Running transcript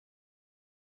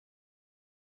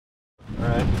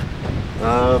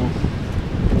A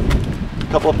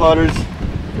couple of putters,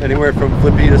 anywhere from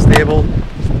flippy to stable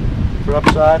for up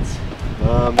shots.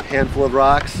 Handful of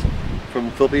rocks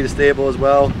from flippy to stable as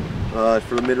well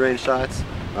for mid-range shots.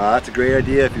 That's a great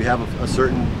idea. If you have a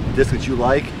certain disc that you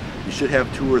like, you should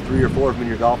have 2 or 3 or 4 of them in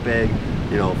your golf bag,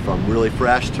 you know, from really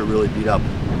fresh to really beat up.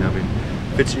 You know, I mean,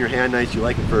 fits in your hand nice, you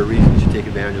like it for a reason, you should take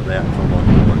advantage of that from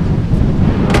multiple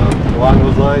ones. Along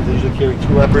those lines, I usually carry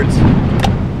 2 leopards,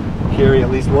 carry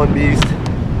at least 1 beast,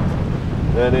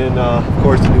 and then of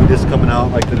course the new disc coming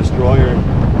out like the Destroyer.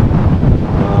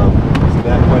 Using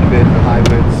that quite a bit for high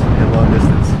winds and long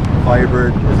distance.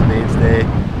 Firebird is a mainstay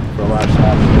for a lot of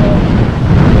shots as well.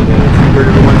 And then a T-bird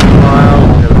every once in a while,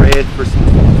 and a Wraith for some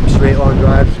straight long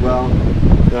drives as well.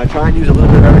 And I try and use a little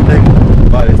bit of everything,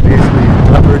 but it's basically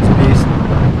leopards, beast,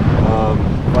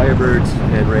 firebirds,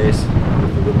 and race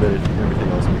with a little bit of everything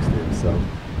else mixed in. So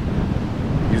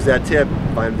use that tip,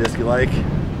 find a disc you like,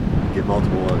 get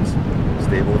multiple ones,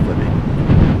 stable and flippy.